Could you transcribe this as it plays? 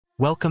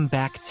Welcome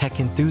back, tech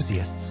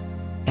enthusiasts,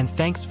 and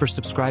thanks for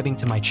subscribing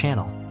to my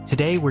channel.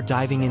 Today we're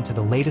diving into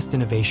the latest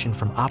innovation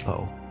from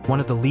Oppo,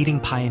 one of the leading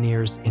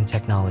pioneers in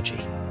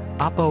technology.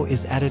 Oppo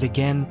is at it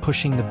again,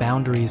 pushing the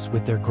boundaries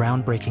with their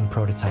groundbreaking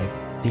prototype,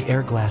 the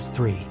AirGlass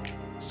 3.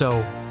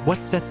 So,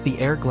 what sets the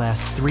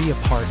AirGlass 3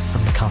 apart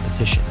from the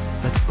competition?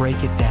 Let's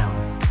break it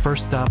down.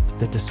 First up,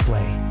 the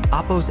display.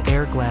 Oppo's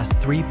AirGlass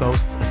 3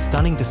 boasts a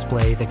stunning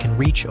display that can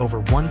reach over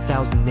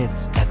 1,000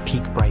 nits at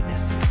peak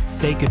brightness.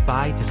 Say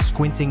goodbye to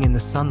squinting in the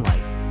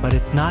sunlight, but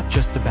it's not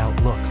just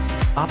about looks.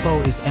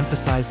 Oppo is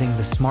emphasizing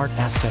the smart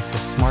aspect of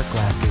smart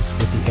glasses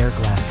with the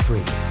AirGlass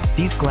 3.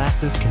 These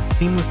glasses can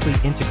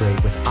seamlessly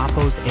integrate with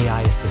Oppo's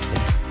AI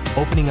assistant,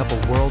 opening up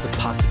a world of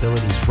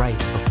possibilities right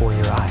before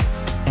your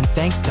eyes. And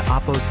thanks to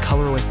Oppo's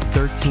ColorOS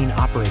 13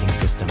 operating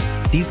system,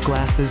 these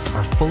glasses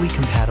are fully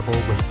compatible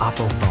with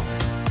Oppo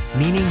phones,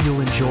 meaning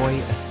you'll enjoy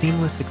a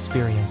seamless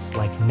experience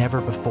like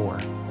never before.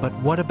 But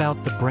what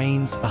about the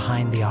brains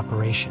behind the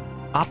operation?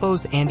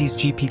 Oppo's Andes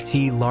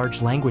GPT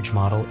large language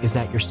model is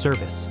at your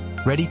service,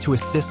 ready to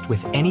assist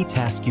with any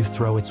task you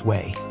throw its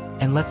way.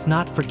 And let's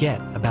not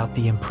forget about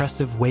the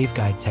impressive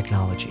waveguide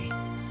technology.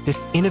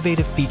 This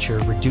innovative feature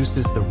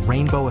reduces the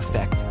rainbow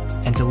effect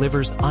and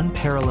delivers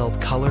unparalleled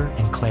color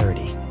and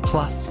clarity.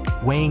 Plus,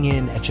 weighing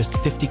in at just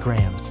 50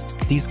 grams,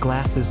 these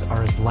glasses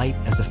are as light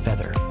as a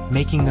feather,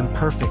 making them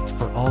perfect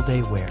for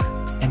all-day wear.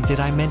 And did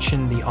I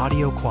mention the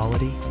audio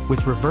quality?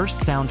 With reverse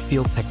sound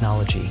field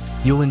technology,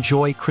 you'll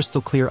enjoy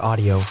crystal clear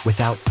audio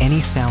without any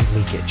sound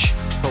leakage.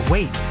 But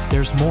wait,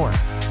 there's more.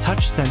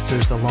 Touch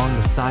sensors along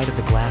the side of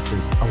the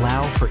glasses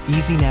allow for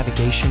easy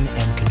navigation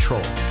and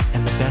control.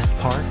 And the best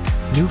part?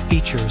 New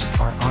features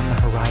are on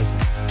the horizon.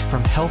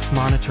 From health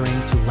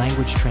monitoring to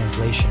language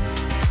translation,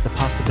 the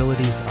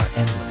possibilities are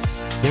endless.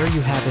 There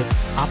you have it,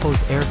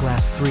 Oppo's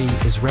AirGlass 3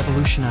 is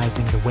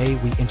revolutionizing the way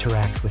we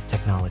interact with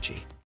technology.